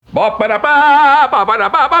You're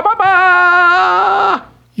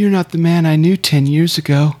not the man I knew 10 years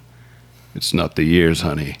ago. It's not the years,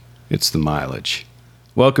 honey. It's the mileage.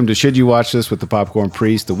 Welcome to Should You Watch This with the Popcorn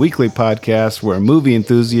Priest, the weekly podcast where movie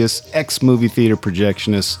enthusiasts, ex-movie theater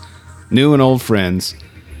projectionists, new and old friends,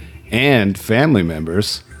 and family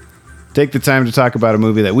members take the time to talk about a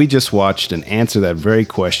movie that we just watched and answer that very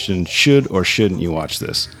question, should or shouldn't you watch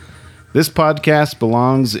this? This podcast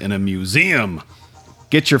belongs in a museum.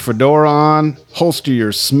 Get your fedora on, holster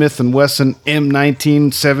your Smith & Wesson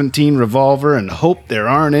M1917 revolver, and hope there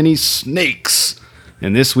aren't any snakes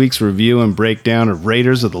in this week's review and breakdown of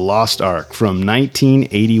Raiders of the Lost Ark from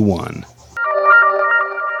 1981.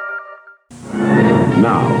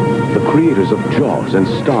 Now, the creators of Jaws and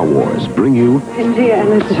Star Wars bring you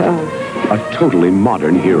Indiana Jones, a totally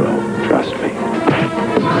modern hero. Trust me.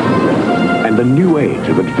 And a new age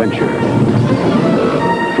of adventure.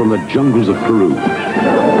 From the jungles of Peru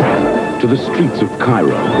to the streets of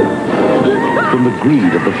Cairo, from the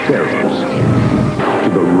greed of the pharaohs to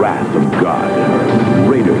the wrath of God.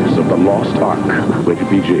 Raiders of the Lost Ark. Rated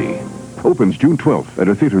PG. Opens June 12th at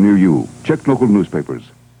a theater near you. Check local newspapers.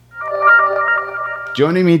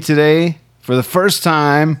 Joining me today for the first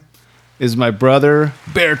time is my brother,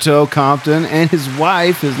 Berto Compton, and his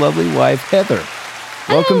wife, his lovely wife, Heather.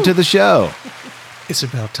 Welcome to the show. It's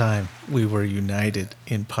about time we were united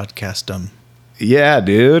in podcastdom. Yeah,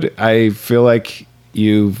 dude. I feel like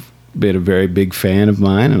you've been a very big fan of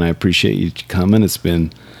mine, and I appreciate you coming. It's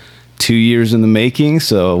been 2 years in the making,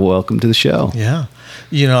 so welcome to the show. Yeah.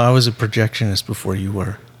 You know, I was a projectionist before you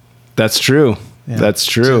were. That's true. Yeah. That's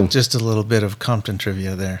true. Just a little bit of Compton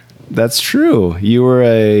trivia there. That's true. You were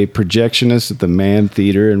a projectionist at the Mann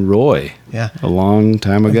Theater in Roy. Yeah. A long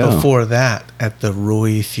time ago. And before that, at the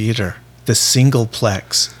Roy Theater, the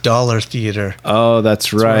Singleplex Dollar Theater. Oh,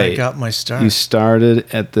 that's right. Where I got my start. You started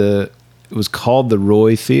at it was called the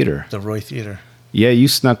Roy Theater. The Roy Theater. Yeah, you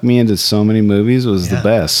snuck me into so many movies. It was the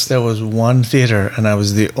best. There was one theater, and I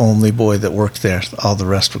was the only boy that worked there. All the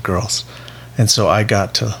rest were girls. And so I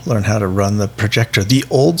got to learn how to run the projector, the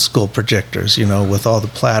old school projectors, you know, with all the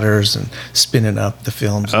platters and spinning up the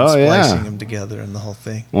films and splicing them together and the whole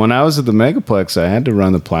thing. When I was at the Megaplex, I had to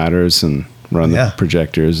run the platters and run the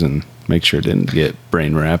projectors and make sure it didn't get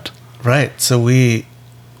brain wrapped. Right. So we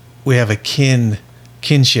have a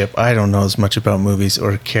kinship. I don't know as much about movies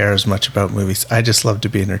or care as much about movies. I just love to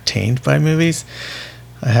be entertained by movies.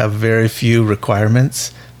 I have very few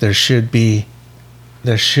requiremms. There should be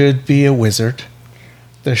a wizard.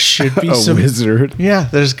 There should be a wizard. Yeah,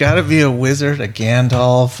 there's got to be a wizard, a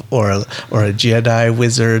Gandalf or a Jedi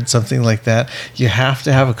wizard, something like that. You have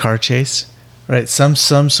to have a car chase, right? Some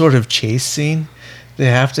sort of chase scene. They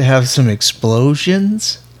have to have some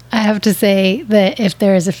explosions. I have to say that if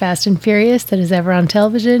there is a Fast and Furious that is ever on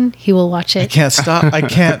television, he will watch it. I can't stop. I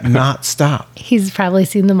can't not stop. He's probably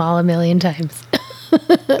seen them all a million times.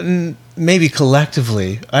 Maybe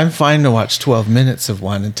collectively. I'm fine to watch 12 minutes of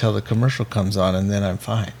one until the commercial comes on, and then I'm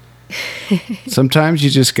fine. Sometimes you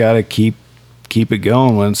just got to keep it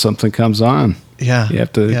going when something comes on. Yeah. You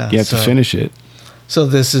have to finish it. So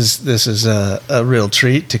this is a real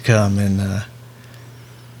treat to come and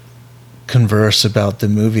converse about the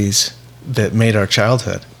movies that made our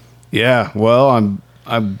childhood. Yeah, well,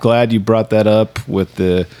 I'm glad you brought that up with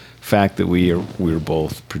the fact that we were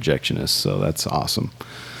both projectionists, so that's awesome.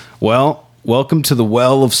 Well, welcome to the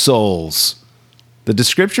Well of Souls. The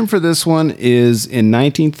description for this one is in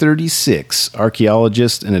 1936,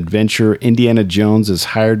 archaeologist and adventurer Indiana Jones is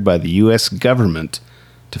hired by the U.S. government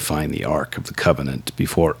to find the Ark of the Covenant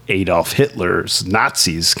before Adolf Hitler's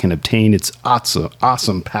Nazis can obtain its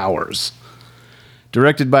awesome powers.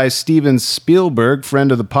 Directed by Steven Spielberg,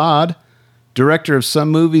 friend of the pod, director of some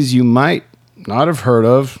movies you might not have heard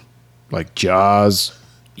of, like Jaws,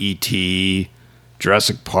 E.T.,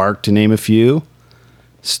 Jurassic Park, to name a few.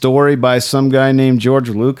 Story by some guy named George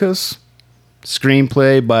Lucas.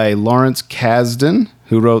 Screenplay by Lawrence Kasdan,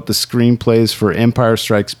 who wrote the screenplays for Empire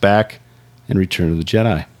Strikes Back and Return of the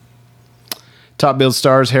Jedi. Top billed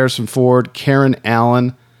stars Harrison Ford, Karen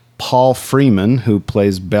Allen, Paul Freeman, who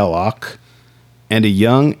plays Belloc, and a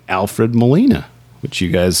young Alfred Molina, which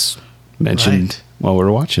you guys mentioned while we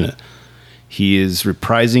were watching it. He is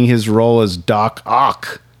reprising his role as Doc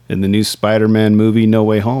Ock in the new Spider-Man movie, No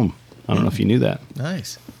Way Home. I don't know if you knew that.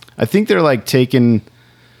 Nice. I think they're like taking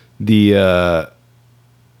the,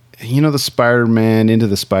 the Spider-Man into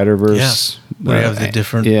the Spider-Verse. Yeah. Where you have the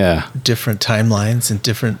different timelines and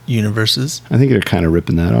different universes. I think they're kind of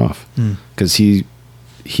ripping that off because he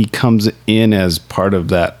comes in as part of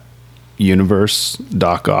that universe,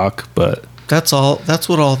 Doc Ock, but that's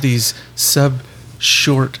what all these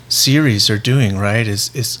short series are doing, right?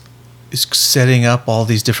 Is setting up all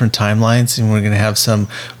these different timelines, and we're going to have some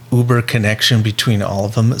uber connection between all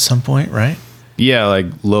of them at some point, right? Yeah, like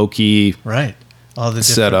Loki Right. All the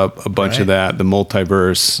set up a bunch of that, the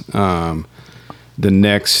multiverse. The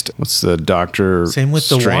next, what's the Doctor Same with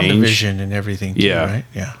Strange? the WandaVision and everything too, Yeah. right?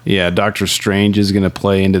 Yeah. Yeah, Doctor Strange is going to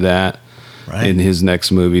play into that Right. in his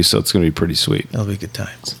next movie, so it's going to be pretty sweet. That'll be good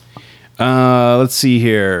times. Let's see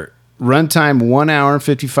here. Runtime 1 hour and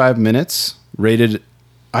 55 minutes. Rated,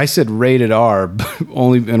 I said rated R, but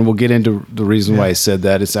only, and we'll get into the reason why I said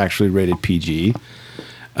that. It's actually rated PG.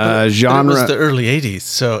 But Genre. it was the early 80s,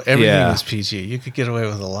 so everything Yeah. was PG. You could get away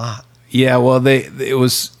with a lot. Yeah, well, it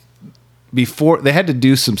was before they had to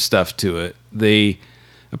do some stuff to it. They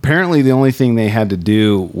apparently the only thing they had to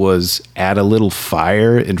do was add a little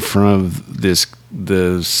fire in front of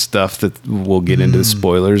the stuff that we'll get into the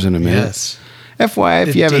spoilers in a minute. Yes. FYI,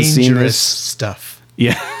 if The you haven't seen dangerous this, stuff.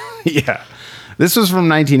 yeah, yeah, this was from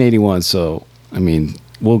 1981. So I mean,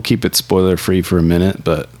 we'll keep it spoiler free for a minute,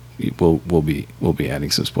 but we'll be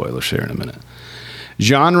adding some spoilers here in a minute.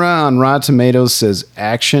 Genre on Rotten Tomatoes says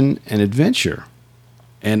action and adventure,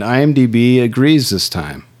 and IMDb agrees this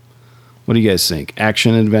time. What do you guys think?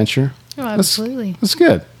 Action and adventure? Oh, absolutely. That's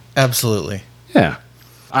good. Absolutely. Yeah.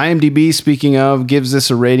 IMDb, speaking of, gives this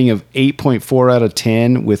a rating of 8.4 out of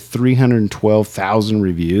 10 with 312,000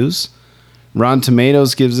 reviews. Rotten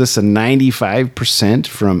Tomatoes gives this a 95%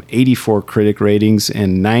 from 84 critic ratings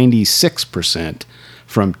and 96%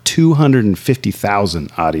 from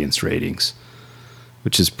 250,000 audience ratings,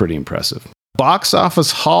 which is pretty impressive. Box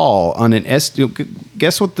office haul on an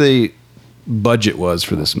guess what the budget was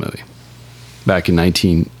for this movie back in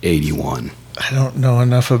 1981. I don't know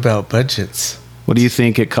enough about budgets. What do you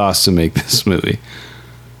think it cost to make this movie?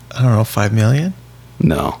 I don't know, 5 million?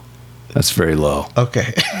 No, that's very low.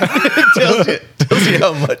 Okay. It tells you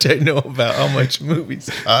how much I know about how much movies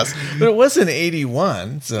cost. But it wasn't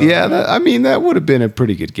 81, so. Yeah, that would have been a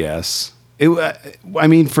pretty good guess. I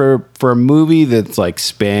mean, for a movie that's like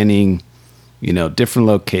spanning, different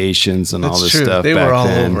locations and all That's this true. stuff. They back were all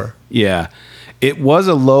then. over. Yeah, it was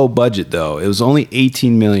a low budget though. It was only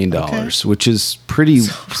 $18 million, which is pretty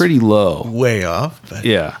low. Way off, but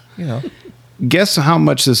Yeah. you know, Guess how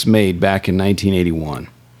much this made back in 1981.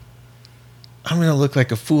 I'm going to look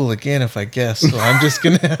like a fool again if I guess, so I'm just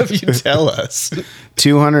going to have you tell us.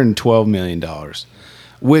 $212 million,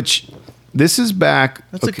 which this is back.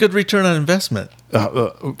 That's a good return on investment.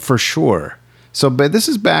 For sure. So, but this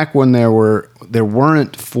is back when there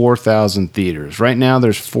weren't 4,000 theaters. Right now,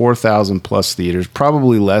 there's 4,000 plus theaters.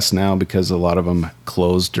 Probably less now because a lot of them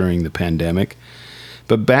closed during the pandemic.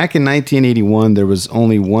 But back in 1981, there was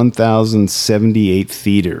only 1,078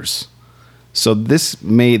 theaters. So this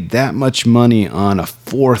made that much money on a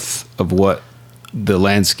fourth of what the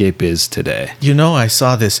landscape is today. I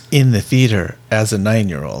saw this in the theater as a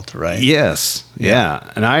 9-year-old, right? Yes.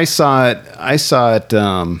 Yeah. And I saw it. At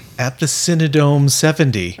the Cinedome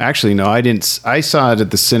 70. Actually, no, I didn't. I saw it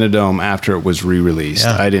at the Cinedome after it was re-released.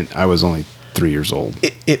 Yeah. I was only 3 years old.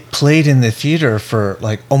 It played in the theater for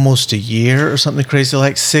like almost a year or something crazy,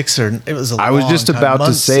 like 6 or it was a long I was just time, about to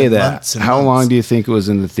months say and that. months and How months. long do you think it was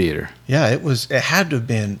in the theater? Yeah, it had to have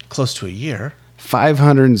been close to a year.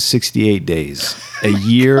 568 days. A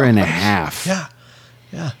year and a half. Yeah.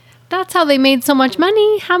 Yeah. That's how they made so much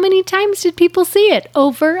money. How many times did people see it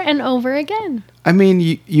over and over again? I mean,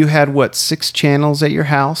 you had, 6 channels at your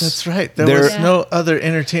house? That's right. There There- was no other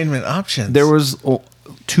entertainment options. There was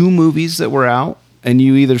 2 movies that were out, and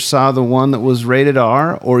you either saw the one that was rated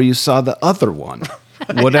R or you saw the other one,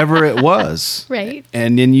 whatever it was. Right.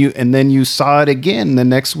 And then you saw it again the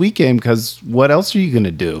next weekend because what else are you going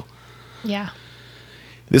to do? Yeah.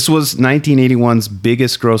 This was 1981's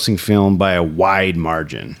biggest grossing film by a wide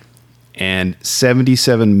margin, and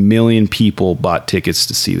 77 million people bought tickets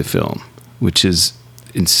to see the film, which is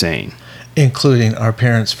insane. including our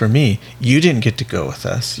parents. For me, you didn't get to go with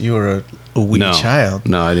us. You were a wee child.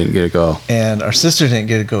 No, I didn't get to go. And our sister didn't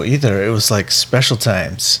get to go either. It was like special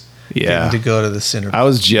times. Yeah. Getting to go to the cinema. I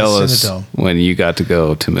was jealous the Cinedome. when you got to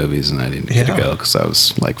go to movies and I didn't get to Yeah. go because I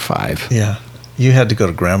was like 5. Yeah. You had to go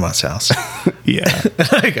to grandma's house. Yeah.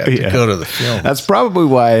 I got to go to the film. That's probably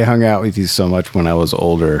why I hung out with you so much when I was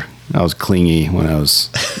older. I was clingy when I was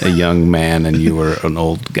a young man and you were an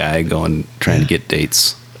old guy trying to get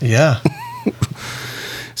dates. Yeah.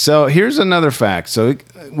 So here's another fact. So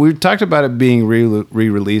we talked about it being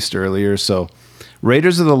re-released earlier. So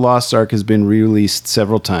Raiders of the Lost Ark has been re-released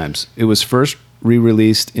several times. It was first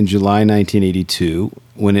re-released in July 1982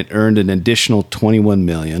 when it earned an additional $21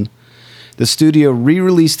 million. The studio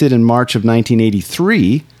re-released it in March of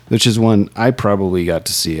 1983 which is when I probably got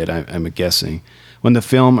to see it, I'm guessing, when the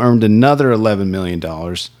film earned another $11 million.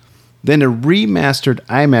 Then a remastered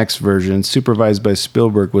IMAX version, supervised by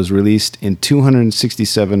Spielberg, was released in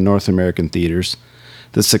 267 North American theaters.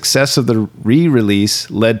 The success of the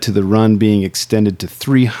re-release led to the run being extended to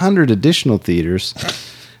 300 additional theaters.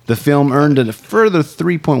 The film earned a further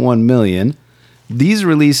 $3.1 million. These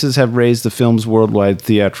releases have raised the film's worldwide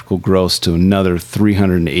theatrical gross to another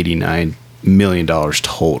 $389 million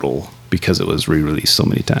total because it was re-released so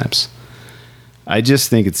many times. I just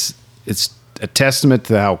think it's a testament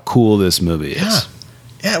to how cool this movie is.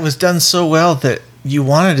 Yeah, it was done so well that you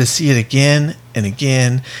wanted to see it again and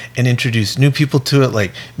again and introduce new people to it,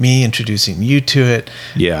 like me introducing you to it.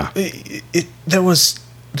 Yeah. There was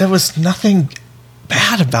nothing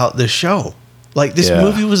bad about the show. Like, this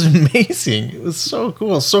movie was amazing. It was so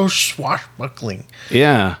cool, so swashbuckling.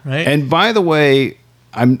 Yeah. Right? And by the way,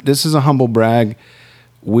 this is a humble brag.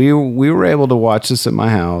 We were able to watch this at my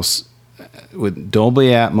house with Dolby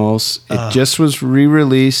Atmos. It just was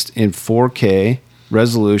re-released in 4K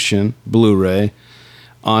resolution, Blu-ray,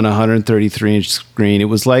 on a 133-inch screen. It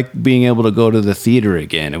was like being able to go to the theater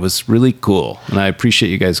again. It was really cool, and I appreciate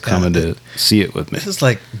you guys coming to see it with me. This is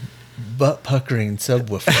like butt-puckering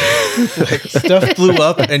subwoofer. Like, stuff blew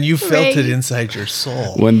up, and you felt it inside your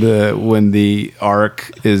soul. When the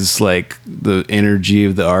arc is like, the energy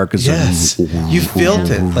of the arc is like, you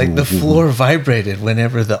felt it. Like the floor vibrated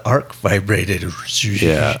whenever the arc vibrated.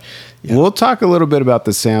 Yeah. We'll talk a little bit about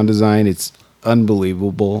the sound design. It's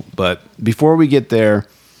unbelievable. But before we get there,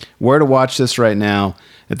 where to watch this right now?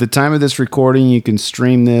 At the time of this recording, you can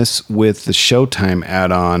stream this with the Showtime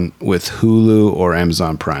add-on with Hulu or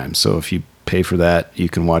Amazon Prime. So if you pay for that, you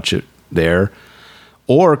can watch it there.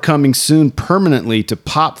 Or coming soon permanently to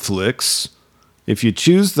Popflix. If you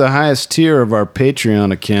choose the highest tier of our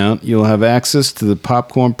Patreon account, you'll have access to the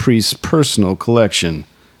Popcorn Priest personal collection.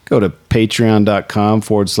 Go to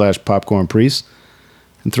patreon.com/Popcorn Priest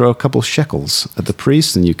and throw a couple shekels at the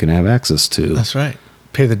priest, and you can have access to. That's right.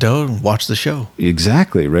 Pay the dough and watch the show.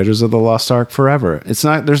 Exactly. Raiders of the Lost Ark forever. There's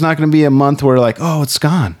not going to be a month where like, oh, it's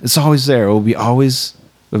gone. It's always there. It will be always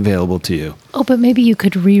available to you. Oh, but maybe you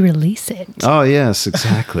could re-release it. Oh, yes,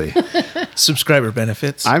 exactly. Subscriber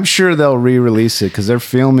benefits. I'm sure they'll re-release it because they're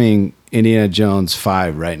filming Indiana Jones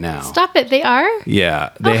 5 right now. Stop it. They are? Yeah.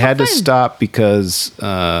 They had to stop because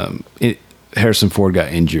Harrison Ford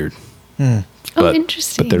got injured.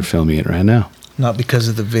 Interesting. But they're filming it right now. Not because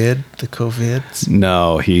of the COVID.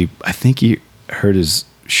 No, I think he hurt his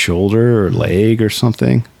shoulder or leg or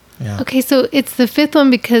something. Yeah. Okay, so it's the fifth one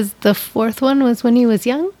because the fourth one was when he was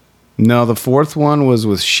young? No, the fourth one was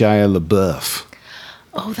with Shia LaBeouf.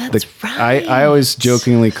 Oh, that's right. I always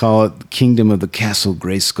jokingly call it Kingdom of the Castle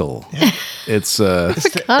Grayskull. Yeah. It's I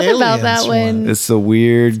forgot about that one. It's the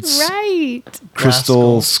weird right.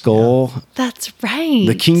 crystal skull. Yeah. That's right.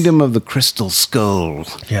 The Kingdom of the Crystal Skull.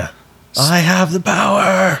 Yeah. I have the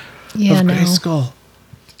power of Grayskull.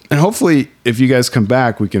 And hopefully, if you guys come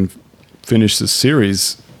back, we can finish this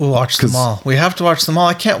series. We'll watch them all. We have to watch them all.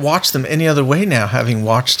 I can't watch them any other way now, having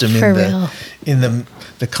watched them in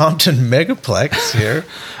the Compton Megaplex here.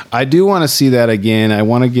 I do want to see that again. I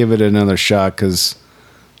want to give it another shot because,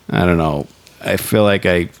 I don't know, I feel like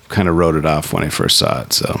I kind of wrote it off when I first saw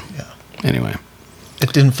it. So, anyway.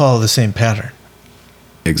 It didn't follow the same pattern.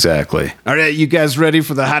 Exactly. All right, you guys ready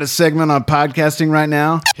for the hottest segment on podcasting right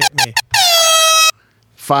now? Hit me.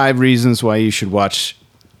 5 reasons why you should watch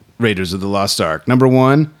Raiders of the Lost Ark. Number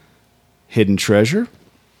 1, hidden treasure.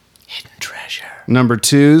 Hidden treasure. Number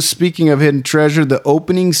 2, speaking of hidden treasure, the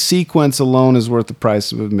opening sequence alone is worth the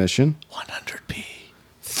price of admission. 100p.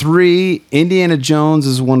 3, Indiana Jones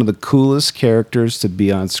is one of the coolest characters to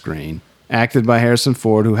be on screen. Acted by Harrison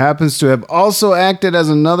Ford, who happens to have also acted as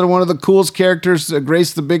another one of the coolest characters to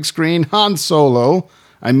grace the big screen, Han Solo.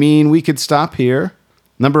 I mean, we could stop here.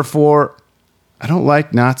 Number 4, I don't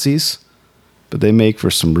like Nazis, but they make for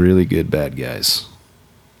some really good bad guys.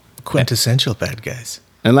 Quintessential bad guys.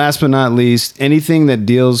 And last but not least, anything that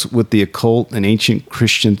deals with the occult and ancient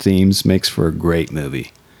Christian themes makes for a great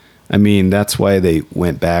movie. I mean, that's why they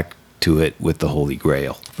went back to it with the Holy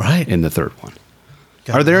Grail. Right. In the third one.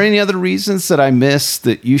 Are there any other reasons that I missed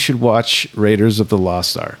that you should watch Raiders of the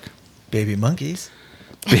Lost Ark? Baby monkeys.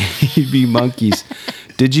 Baby monkeys.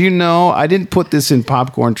 Did you know, I didn't put this in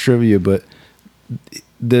popcorn trivia, but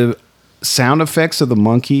the sound effects of the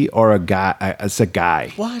monkey are a guy. It's a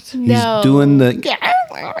guy. What? He's doing the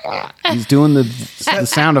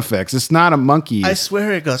sound effects. It's not a monkey. I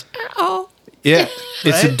swear it goes, oh. Yeah,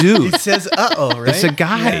 it's a Right? dude. He says, "Uh-oh," right? It's a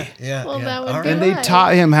guy. Yeah. Well, that would All be And right. they Right.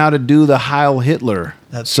 taught him how to do the Heil Hitler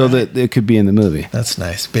That's so right. that it could be in the movie. That's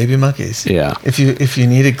nice. Baby monkeys. Yeah. If you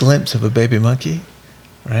need a glimpse of a baby monkey,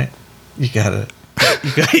 right? You gotta.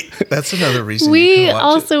 That's another reason. you We can watch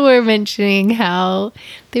also were mentioning how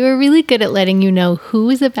they were really good at letting you know who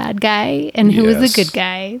was a bad guy and who was Yes. a good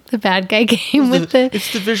guy. The bad guy came it. with the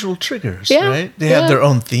It's the visual triggers, Yeah, right? They yeah. have their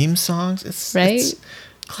own theme songs. It's Right.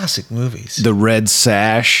 classic movies. The Red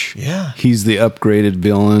Sash. Yeah. He's the upgraded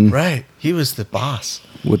villain Right. He was the boss.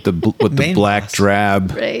 with the Main black boss.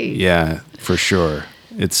 drab. Right. Yeah, for sure.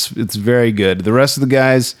 It's very good. The rest of the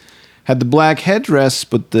guys had the black headdress,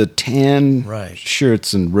 but the tan Right.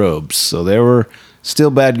 shirts and robes. So they were still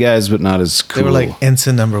bad guys, but not as cool. They were like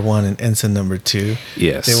ensign number 1 and ensign number 2.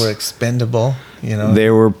 Yes. They were expendable, you know. They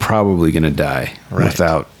were probably going to die Right.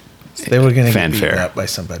 without They were going to get beaten fanfare. up by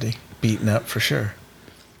somebody. Beaten up for sure.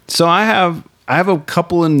 So I have a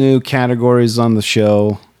couple of new categories on the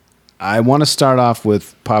show. I want to start off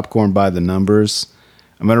with popcorn by the numbers.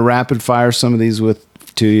 I'm going to rapid fire some of these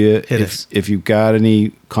to you. Hit us. If you've got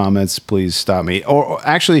any comments, please stop me. Or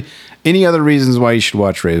actually, any other reasons why you should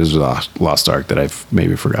watch Raiders of the Lost Ark that I've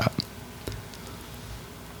maybe forgot.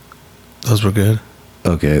 Those were good.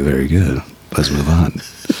 Okay, very good. Let's move on.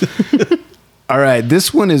 All right,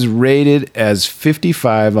 this one is rated as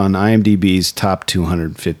 55 on IMDb's top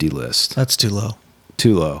 250 list. That's too low.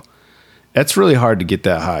 Too low. That's really hard to get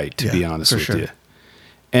that high, to be Yeah, honest for with sure. you.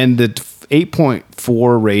 And the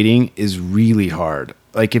 8.4 rating is really hard.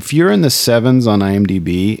 Like if you're in the 7s on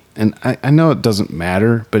IMDb, and I know it doesn't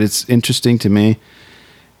matter, but it's interesting to me.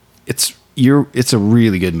 It's a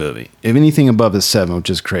really good movie. If anything above a 7, which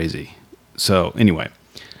is crazy. So anyway,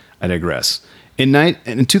 I digress. In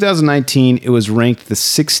 2019, it was ranked the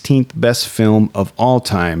 16th best film of all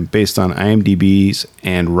time based on IMDb's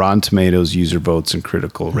and Rotten Tomatoes user votes and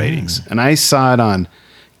critical ratings. And I saw it on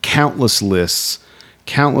countless lists.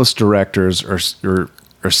 Countless directors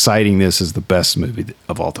are citing this as the best movie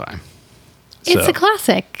of all time. It's So, a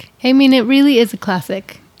classic. I mean, it really is a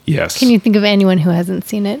classic. yes. Can you think of anyone who hasn't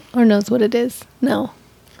seen it or knows what it is? No.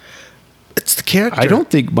 It's the character. I don't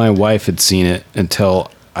think my wife had seen it until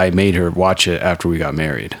I made her watch it after we got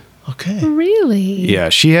married. Okay. Really? Yeah,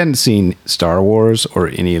 she hadn't seen Star Wars or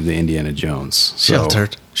any of the Indiana Jones. So,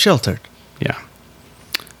 Sheltered. Yeah.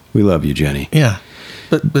 We love you, Jenny. Yeah.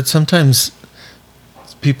 But sometimes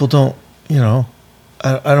people don't, you know,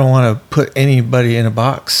 I don't want to put anybody in a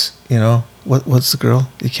box, you know. What's the girl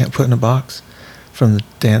you can't put in a box from the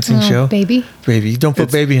dancing Oh, show? Baby. Baby. You don't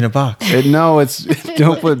put baby in a box. No, it's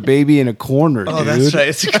don't put baby in a corner, Oh, dude. that's right.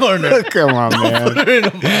 It's a corner. Come on,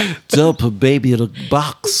 man. Don't put baby in a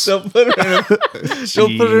box. Don't put her in a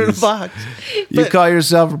Jeez. box. You But- call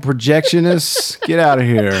yourself a projectionist? Get out of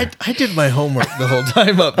here. I did my homework the whole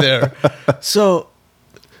time up there. So,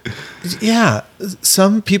 yeah,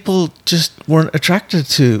 some people just weren't attracted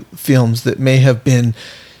to films that may have been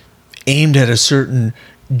aimed at a certain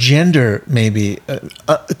gender, maybe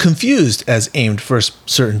confused as aimed for a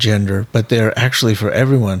certain gender, but they're actually for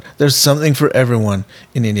everyone. There's something for everyone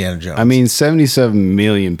in Indiana Jones. I mean, 77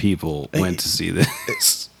 million people went to see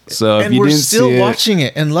this. So if and you we're didn't still see it, watching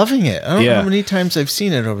it and loving it. I don't know Yeah. how many times I've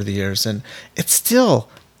seen it over the years, and it still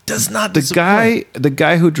does not disappoint. the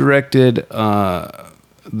guy who directed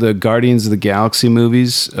the Guardians of the Galaxy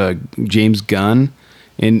movies, James Gunn,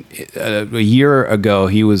 a year ago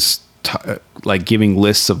he was like giving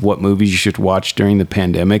lists of what movies you should watch during the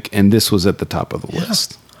pandemic, and this was at the top of the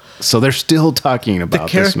list. So they're still talking The about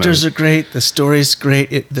characters this are movie. great. The story's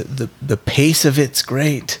great. The pace of it's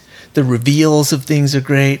great. The reveals of things are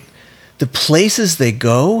great. The places they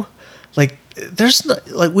go, like there's not,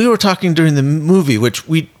 like we were talking during the movie, which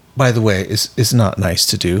we, by the way, is not nice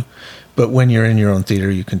to do, but when you're in your own theater,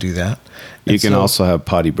 you can do that. You And can so also have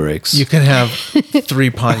potty breaks. you can have 3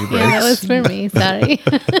 potty breaks. Yeah, that was for me. Sorry.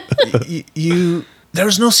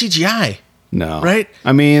 There's no CGI. no, right?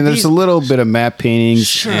 I mean, there's These- a little bit of map paintings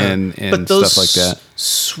Sure, and but those stuff like that.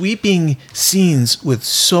 Sweeping scenes with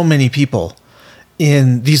so many people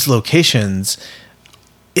in these locations,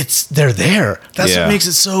 they're there. That's Yeah. what makes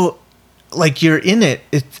it so like you're in it.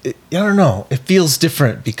 I don't know. It feels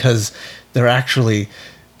different because they're actually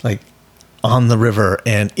like on the river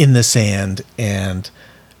and in the sand and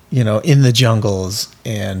in the jungles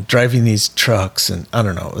and driving these trucks and I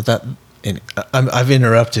don't know that. And I've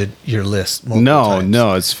interrupted your list multiple times.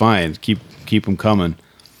 No, it's fine. Keep them coming.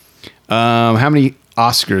 How many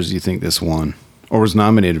Oscars do you think this won or was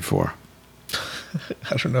nominated for?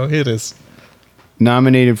 I don't know. It is.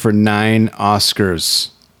 Nominated for 9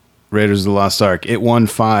 Oscars. Raiders of the Lost Ark. It won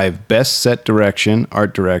 5: Best Set Direction,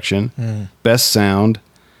 Art Direction, Best Sound,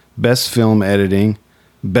 Best Film Editing,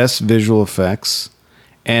 Best Visual Effects,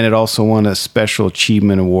 and it also won a Special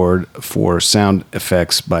Achievement Award for Sound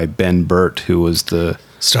Effects by Ben Burt, who was the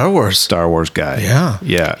Star Wars guy.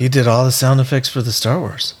 Yeah. He did all the sound effects for the Star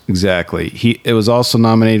Wars. Exactly. It was also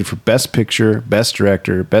nominated for Best Picture, Best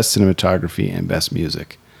Director, Best Cinematography, and Best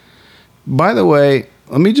Music. By the way,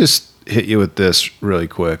 let me just hit you with this really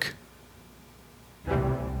quick.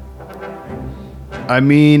 I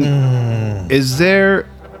mean, is there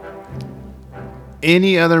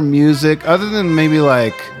any other music other than maybe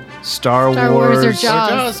like Star Wars or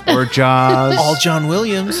Jaws? Or Jaws. All John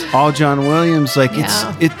Williams. All John Williams. Like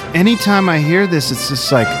Yeah. anytime I hear this, it's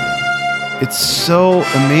just like, it's so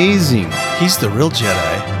amazing. He's the real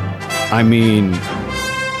Jedi. I mean,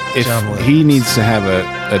 if John Williams. he needs to have a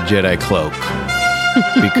Jedi cloak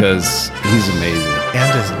because he's amazing.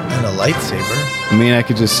 And a lightsaber. I mean, I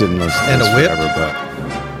could just sit and listen to And this a whip. forever,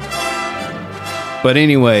 but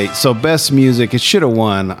anyway, so best music, it should have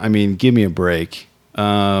won. I mean, give me a break.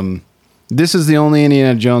 This is the only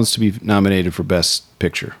Indiana Jones to be nominated for Best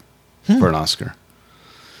Picture for an Oscar.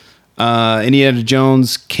 Indiana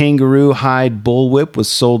Jones Kangaroo Hide Bullwhip was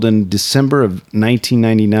sold in December of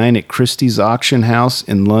 1999 at Christie's Auction House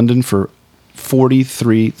in London for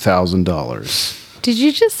 $43,000. Did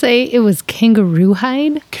you just say it was kangaroo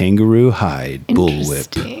hide? Kangaroo Hide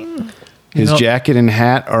Bullwhip. Interesting. His You know- jacket and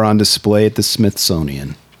hat are on display at the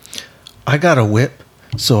Smithsonian. I got a whip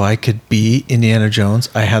so I could be Indiana Jones.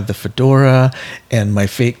 I had the fedora and my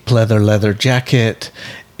fake leather jacket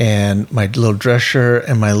and my little dress shirt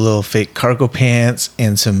and my little fake cargo pants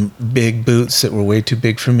and some big boots that were way too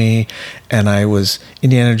big for me. And I was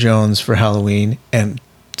Indiana Jones for Halloween. And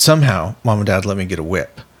somehow Mom and Dad let me get a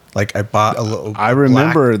whip. Like I bought a little. I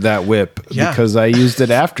remember that whip Yeah. because I used it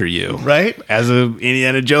after you. Right? As a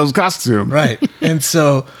Indiana Jones costume. Right. And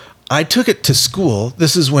so I took it to school.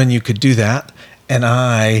 This is when you could do that. And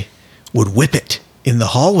I would whip it in the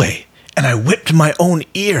hallway. And I whipped my own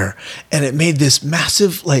ear. And it made this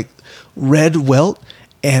massive, like, red welt.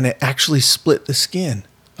 And it actually split the skin.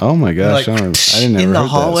 Oh my gosh, Like, I didn't ever in the heard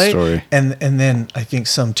hallway. that story. And then I think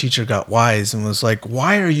some teacher got wise and was like,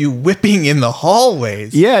 why are you whipping in the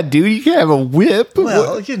hallways? Yeah, dude, you can have a whip.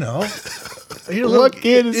 Well, you know. You're What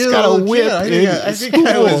kid has you're a got a little whip kid. in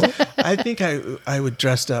I think I would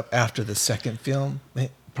dressed up after the second film,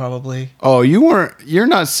 probably. Oh, you're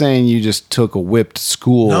not saying you just took a whip to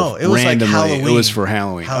school No, it was like randomly. Halloween. It was for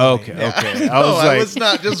Halloween. Halloween, Okay, yeah. okay. No, I was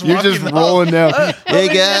not just you're walking just the rolling down. Hey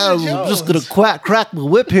Indiana guys, I'm Jones. just gonna crack my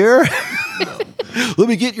whip here. Let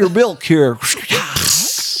me get your milk here.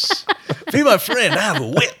 Be my friend. I have a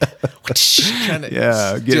whip. Trying to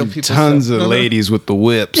Yeah, steal getting people's tons stuff. of No, no. ladies with the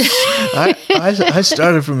whips. I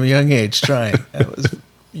started from a young age trying. It was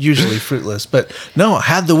usually fruitless, but no, I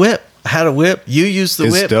had the whip. I had a whip. You used the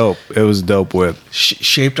It's whip. dope. It was a dope whip.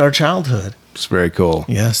 Shaped our childhood. It's very cool.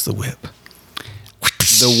 Yes, the whip.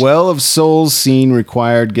 The Well of Souls scene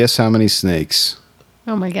required, guess how many snakes?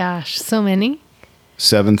 Oh my gosh, so many.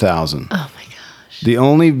 7,000. Oh my gosh. The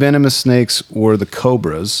only venomous snakes were the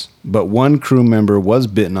cobras, but one crew member was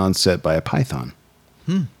bitten on set by a python.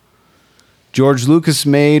 George Lucas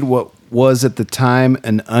made what was at the time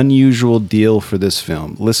an unusual deal for this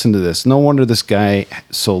film. Listen to this. No wonder this guy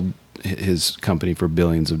sold his company for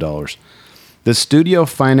billions of dollars. The studio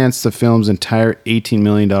financed the film's entire $18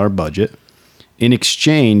 million budget. In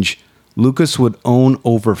exchange, Lucas would own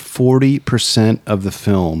over 40% of the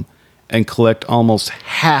film and collect almost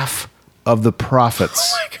half of the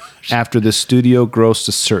profits after the studio grossed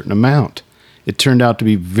a certain amount. It turned out to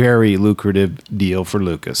be a very lucrative deal for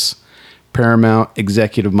Lucas. Paramount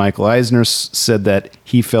executive Michael Eisner said that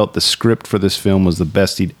he felt the script for this film was the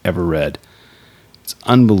best he'd ever read. It's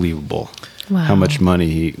unbelievable how Wow. much money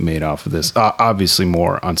he made off of this. Obviously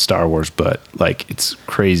more on Star Wars, but like it's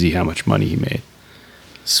crazy how much money he made.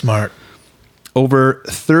 Smart. Over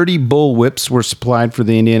 30 bullwhips were supplied for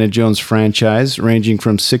the Indiana Jones franchise, ranging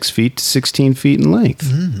from 6 feet to 16 feet in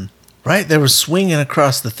length. Right? They were swinging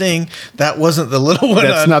across the thing. That wasn't the little one.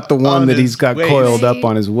 That's not the one on that his he's got waist. coiled up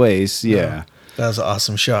on his waist. Yeah. That was an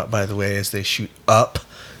awesome shot, by the way, as they shoot up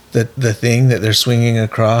the thing that they're swinging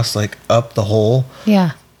across, like up the hole.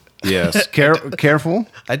 Yeah. Yes. Careful.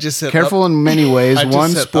 I just said Careful up- in many ways. I just One,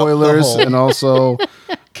 said up the spoilers, hole. and also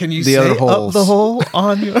Can you the say other up holes. the hole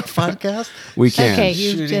on your podcast? we can. Okay,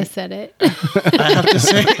 you Shooting. just said it. I have to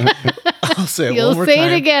say. I'll say it You'll one more say it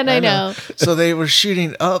time. again, I know. So they were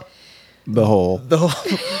shooting up The hole. the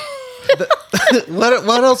hole.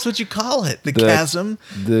 What else would you call it? The chasm?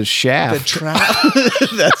 The The shaft. trap?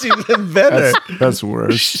 That's even better. That's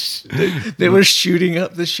worse. They were shooting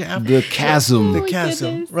up the shaft. The chasm. The my chasm.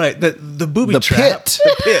 goodness. Right. The booby The trap. pit.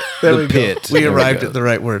 The pit. There The we pit. go. We There we arrived go. at the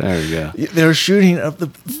right word. There we go. They were shooting up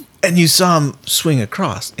and you saw him swing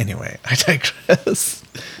across. Anyway, I digress.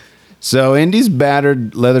 So Indy's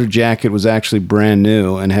battered leather jacket was actually brand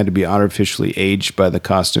new and had to be artificially aged by the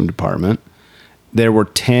costume department. There were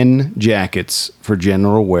 10 jackets for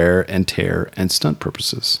general wear and tear and stunt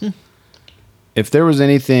purposes. If there was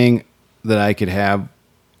anything that I could have,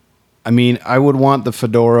 I mean, I would want the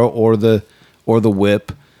fedora or the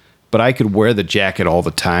whip, but I could wear the jacket all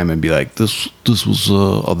the time and be like, this was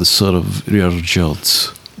on the set of Indiana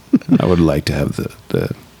Jones. I would like to have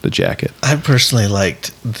the jacket. I personally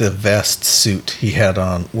liked the vest suit he had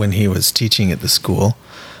on when he was teaching at the school.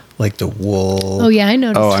 Like the wool. Oh yeah, I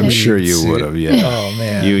noticed. Oh, I'm it. sure you would have. Yeah. Oh,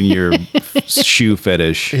 man. You and your shoe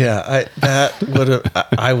fetish. Yeah,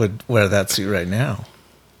 I would wear that suit right now.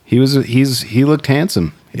 He looked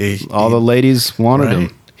handsome. All the ladies wanted Right.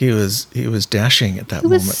 him. He was dashing at that He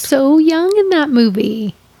was moment. so young in that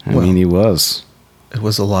movie. I mean, he was. It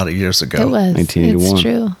was a lot of years ago. It was. 1981. It's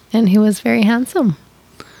true, and he was very handsome.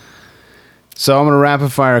 So I'm going to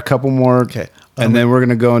rapid fire a couple more. Okay. And then we're going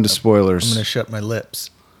to go into I'm spoilers. going to shut my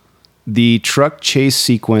lips. The truck chase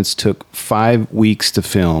sequence took 5 weeks to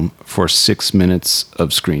film for 6 minutes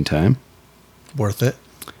of screen time. Worth it.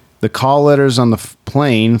 The call letters on the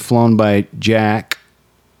plane flown by Jack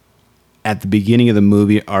at the beginning of the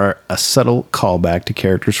movie are a subtle callback to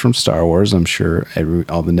characters from Star Wars. I'm sure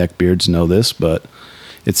all the neckbeards know this, but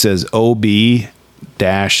it says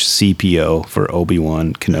OB-CPO for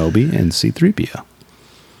Obi-Wan Kenobi and C-3PO.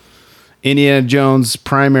 Indiana Jones'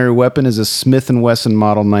 primary weapon is a Smith & Wesson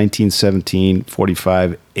model 1917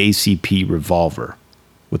 45 ACP revolver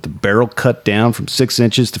with the barrel cut down from 6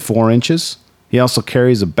 inches to 4 inches. He also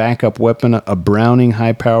carries a backup weapon, a Browning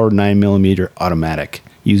high-powered 9mm automatic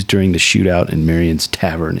used during the shootout in Marion's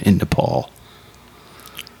Tavern in Nepal.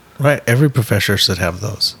 Right. Every professor should have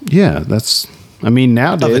those. Yeah, that's... I mean,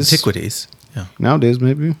 Of nowadays... antiquities. Yeah. Nowadays,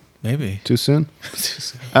 maybe. Maybe. Too soon?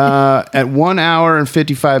 At 1 hour and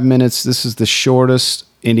 55 minutes, this is the shortest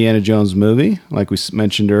Indiana Jones movie, like we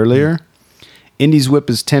mentioned earlier. Indy's whip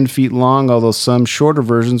is 10 feet long, although some shorter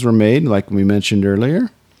versions were made, like we mentioned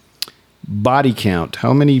earlier. Body count.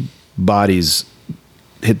 How many bodies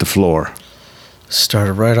hit the floor?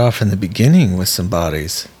 Started right off in the beginning with some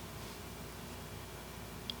bodies.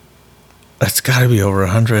 That's got to be over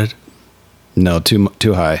 100. No, too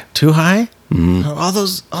high. Too high? All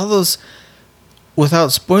those.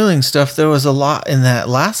 Without spoiling stuff, there was a lot in that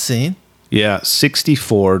last scene. Yeah,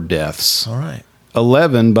 64 deaths. All right.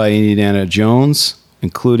 11 by Indiana Jones,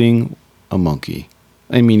 including a monkey.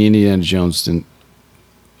 I mean, Indiana Jones didn't...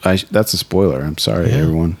 that's a spoiler. I'm sorry, Yeah.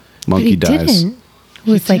 everyone. But Monkey he dies. didn't.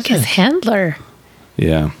 It was like his didn't. handler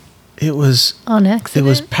Yeah. It was. on It accident.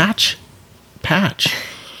 was Patch. Patch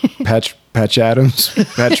Adams.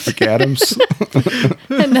 Patch McAdams.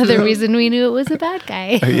 Another reason we knew it was a bad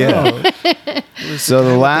guy. Yeah. So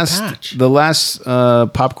the Patch. last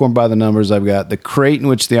popcorn by the numbers I've got, the crate in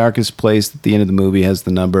which the Ark is placed at the end of the movie has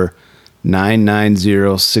the number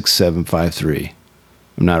 9906753.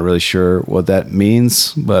 I'm not really sure what that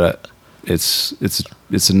means, but it's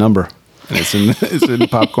a number. And it's in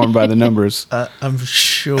popcorn by the numbers. I'm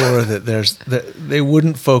sure that they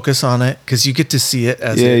wouldn't focus on it because you get to see it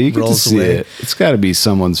as Yeah, it you get to rolls see away. it. It's got to be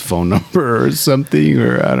someone's phone number or something,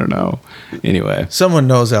 or I don't know. Anyway, Someone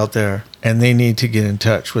knows out there, and they need to get in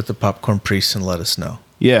touch with the Popcorn Priest and let us know.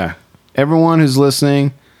 yeah. Everyone who's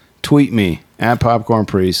listening, tweet me at Popcorn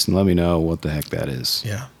Priest and let me know what the heck that is.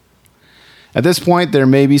 Yeah. At this point, there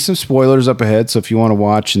may be some spoilers up ahead, so if you want to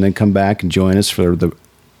watch and then come back and join us for the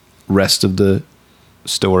rest of the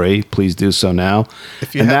story, please do so now.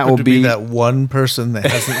 If you happen to be that one person that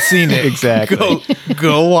hasn't seen it, Exactly.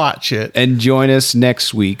 go watch it. and join us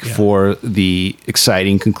next week for the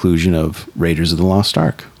exciting conclusion of Raiders of the Lost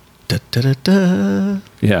Ark. Da, da, da, da,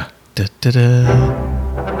 Yeah. da, da, da.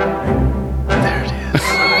 There it is.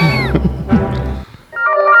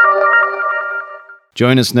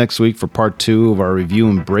 Join us next week for part 2 of our review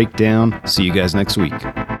and breakdown. See you guys next week.